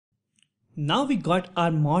Now we got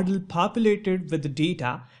our model populated with the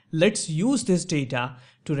data. Let's use this data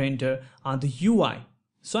to render on the UI.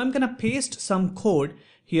 So I'm gonna paste some code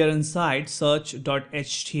here inside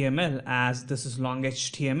search.html as this is long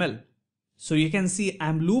HTML. So you can see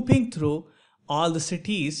I'm looping through all the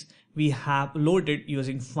cities we have loaded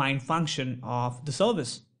using find function of the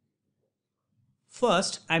service.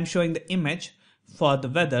 First, I'm showing the image for the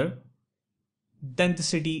weather, then the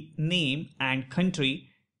city name and country,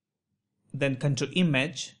 then country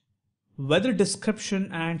image, weather description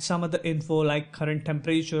and some other info like current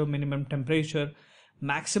temperature, minimum temperature,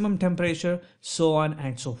 maximum temperature, so on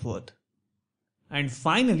and so forth. And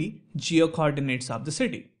finally, geo coordinates of the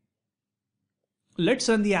city. Let's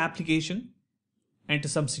run the application, enter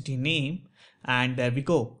some city name, and there we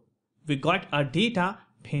go. We got our data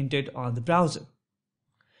painted on the browser.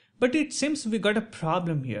 But it seems we got a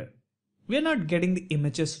problem here. We are not getting the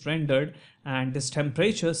images rendered and this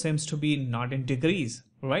temperature seems to be not in degrees,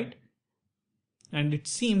 right? And it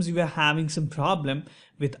seems we are having some problem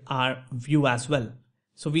with our view as well.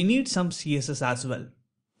 So we need some CSS as well.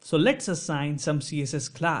 So let's assign some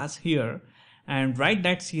CSS class here and write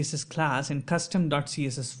that CSS class in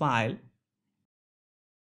custom.css file.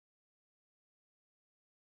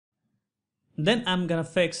 Then I'm gonna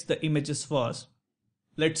fix the images first.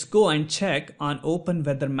 Let's go and check on open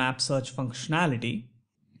weather map search functionality.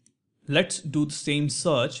 Let's do the same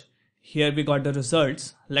search. Here we got the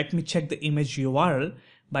results. Let me check the image URL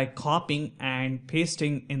by copying and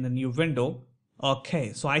pasting in the new window.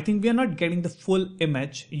 Okay, so I think we are not getting the full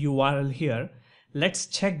image URL here. Let's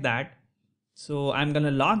check that. So I'm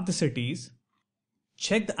gonna log the cities,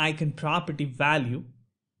 check the icon property value.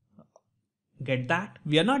 Get that?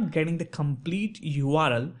 We are not getting the complete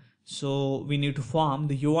URL. So we need to form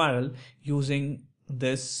the URL using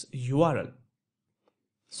this URL.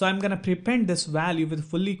 So I'm gonna prepend this value with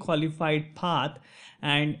fully qualified path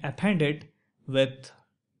and append it with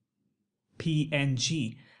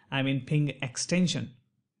PNG, ping extension.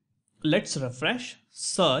 Let's refresh,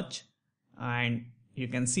 search, and you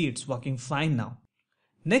can see it's working fine now.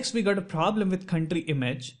 Next, we got a problem with country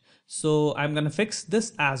image. So I'm gonna fix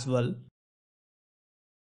this as well.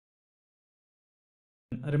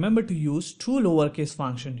 Remember to use true lowercase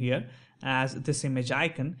function here as this image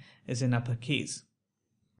icon is in uppercase.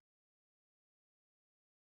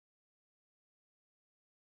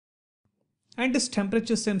 And this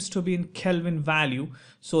temperature seems to be in Kelvin value.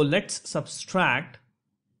 So let's subtract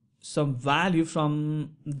some value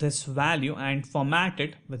from this value and format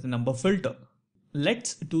it with a number filter.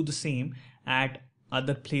 Let's do the same at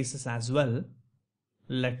other places as well.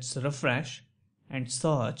 Let's refresh and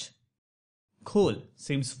search. Cool,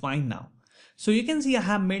 seems fine now. So you can see I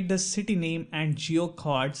have made the city name and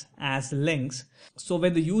geocodes as links. So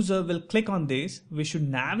when the user will click on this, we should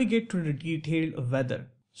navigate to the detailed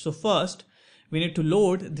weather. So first, we need to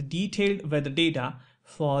load the detailed weather data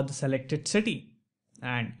for the selected city.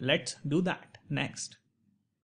 And let's do that next.